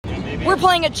We're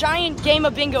playing a giant game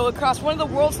of bingo across one of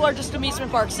the world's largest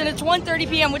amusement parks, and it's 1:30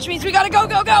 p.m., which means we gotta go,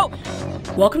 go, go!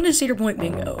 Welcome to Cedar Point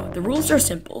Bingo. The rules are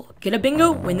simple. Get a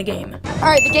bingo, win the game.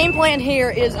 Alright, the game plan here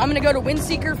is I'm gonna go to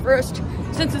Windseeker first,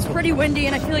 since it's pretty windy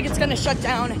and I feel like it's gonna shut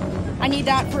down. I need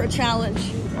that for a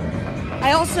challenge.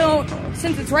 I also,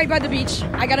 since it's right by the beach,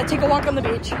 I gotta take a walk on the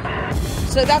beach.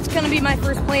 So that's gonna be my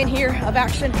first plan here of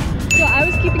action. So I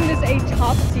was keeping this a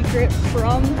top secret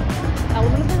from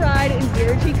Element of the Ride and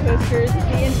Zero G Coasters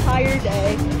the entire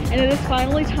day, and it is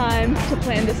finally time to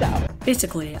plan this out.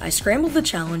 Basically, I scrambled the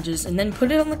challenges and then put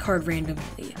it on the card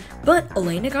randomly, but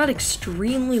Elena got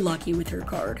extremely lucky with her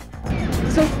card.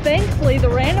 So thankfully, the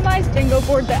randomized bingo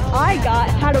board that I got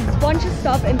had a bunch of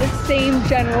stuff in the same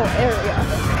general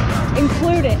area,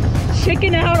 including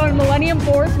chicken out on Millennium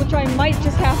Force, which I might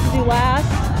just have to do last,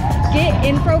 get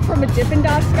info from a Dippin'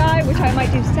 Dots guy, which I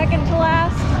might do second to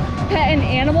last, pet an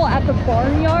animal at the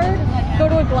barnyard, go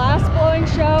to a glass blowing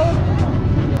show.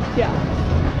 Yeah,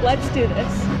 let's do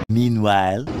this.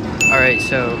 Meanwhile. Alright,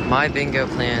 so my bingo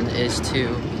plan is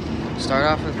to start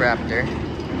off with Raptor.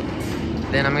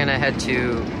 Then I'm gonna head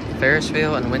to Ferris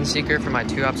wheel and Windseeker for my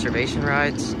 2 observation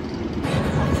rides.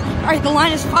 Alright, the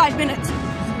line is 5 minutes.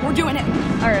 We're doing it.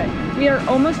 Alright, we are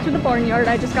almost to the barnyard.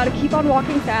 I just gotta keep on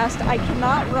walking fast. I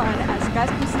cannot run, as you guys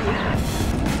can see.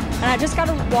 And I just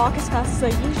gotta walk as fast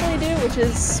as I usually do, which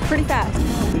is pretty fast.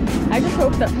 I just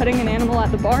hope that petting an animal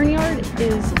at the barnyard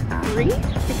is free,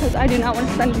 because I do not want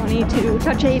to spend money to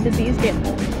touch a diseased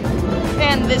animal.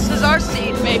 And this is our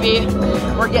seat, baby.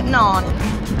 We're getting on.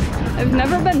 I've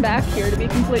never been back here, to be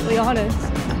completely honest.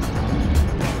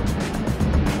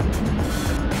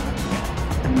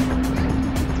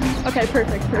 Okay,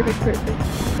 perfect.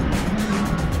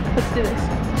 Let's do this.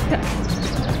 Okay.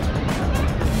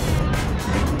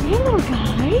 Hey, little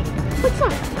guy. What's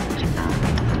up?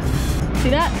 See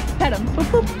that? Pet him. Boop,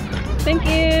 boop. Thank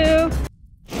you.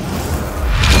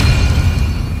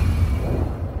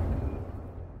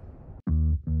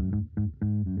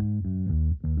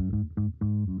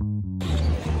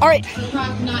 Alright,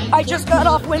 I just got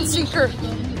off Windseeker.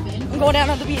 I'm going down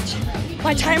on the beach.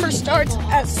 My timer starts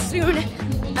as soon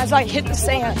as I hit the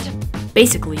sand.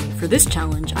 Basically, for this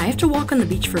challenge, I have to walk on the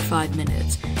beach for 5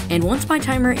 minutes, and once my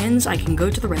timer ends, I can go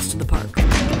to the rest of the park.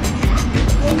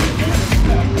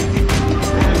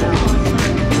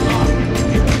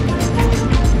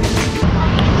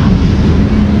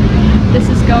 This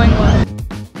is going well.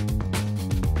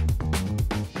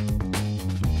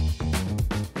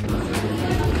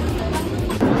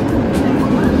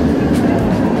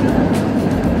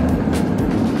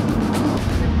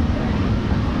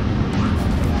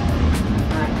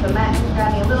 So Matt is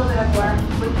grabbing a little bit of work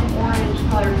with an orange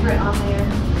colored grit on there.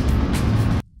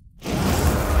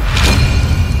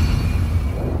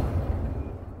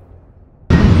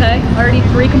 Okay, already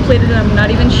 3 completed, and I'm not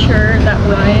even sure that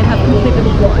Ryan have completed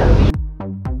 1.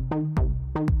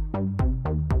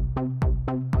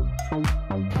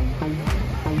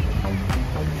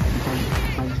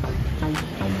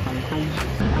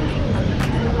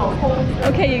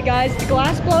 Okay, you guys, the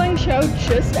glass blowing show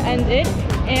just ended,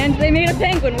 and they made a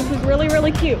penguin, which was really,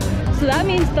 really cute. So that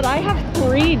means that I have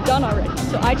 3 done already.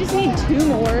 So I just need 2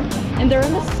 more, and they're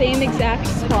in the same exact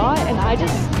spot, and I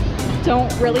just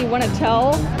don't really want to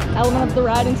tell Element of the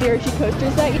Ride and Zero G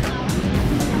Coasters that.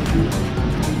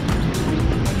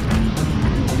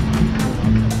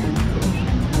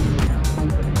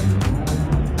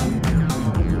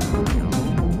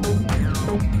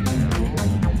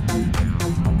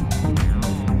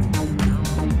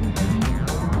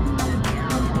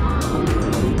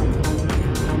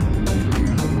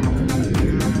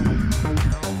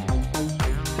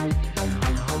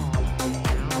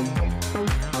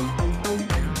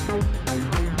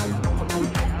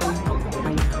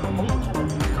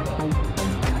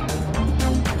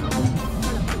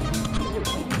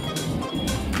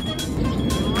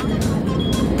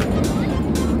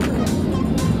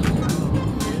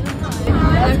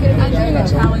 I'm doing a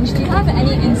challenge. Do you have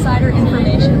any insider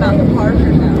information about the park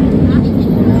or no?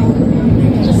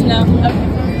 Just no?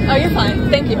 Okay. Oh, you're fine.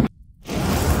 Thank you.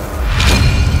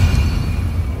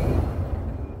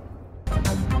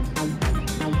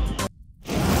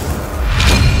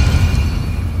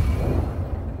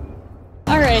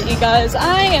 Alright, you guys,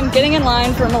 I am getting in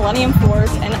line for Millennium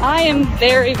Force, and I am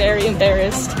very, very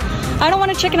embarrassed. I don't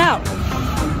want to chicken out.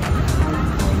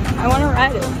 I want to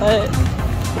ride it, but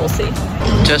we'll see.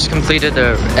 Just completed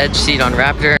the edge seat on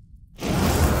Raptor.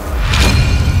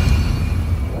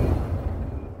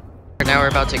 Now we're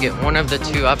about to get one of the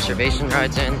 2 observation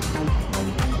rides in.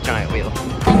 Giant wheel.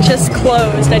 Just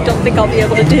closed. I don't think I'll be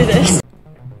able to do this.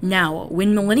 Now,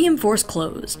 when Millennium Force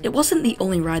closed, it wasn't the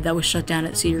only ride that was shut down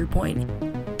at Cedar Point.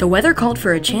 The weather called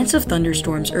for a chance of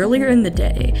thunderstorms earlier in the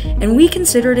day, and we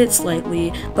considered it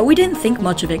slightly, but we didn't think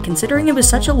much of it considering it was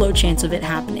such a low chance of it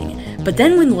happening. But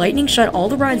then when lightning shut all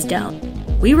the rides down,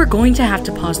 we were going to have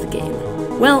to pause the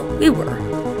game. Well, we were.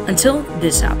 Until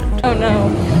this happened. Oh no.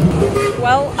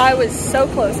 Well, I was so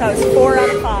close. I was 4 out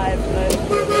of 5,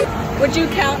 but would you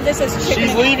count this as chicken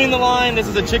She's out? leaving the line. This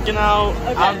is a chicken out.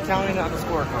 Okay. I'm counting it on the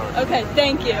scorecard. Okay,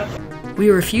 thank you.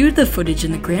 We reviewed the footage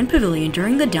in the Grand Pavilion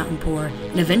during the downpour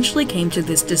and eventually came to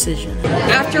this decision.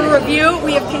 After review,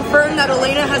 we have confirmed that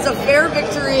Elena has a fair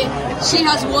victory. She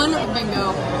has won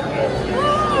bingo.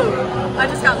 Woo! I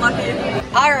just got lucky.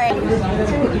 All right.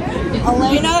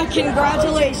 Elena,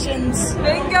 congratulations.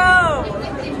 Bingo!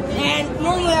 And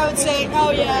normally I would say,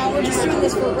 oh yeah, we're just doing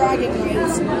this for bragging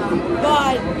rights.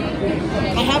 But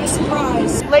I have a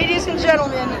surprise. Ladies and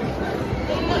gentlemen,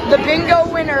 the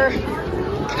bingo winner,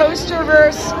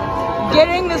 Coasterverse,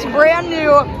 getting this brand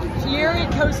new Fury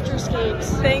coaster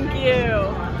skates. Thank you.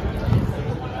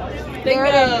 There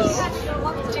it is.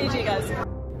 GG, guys.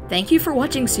 Thank you for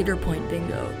watching Cedar Point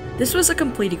Bingo. This was a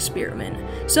complete experiment,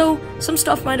 so some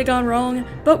stuff might have gone wrong,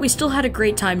 but we still had a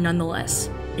great time nonetheless.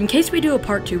 In case we do a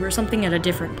part 2 or something at a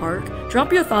different park,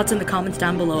 drop your thoughts in the comments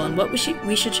down below on what we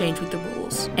should change with the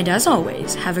rules. And as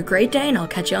always, have a great day and I'll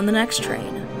catch you on the next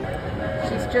train.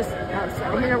 She's just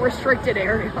outside in a restricted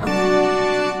area.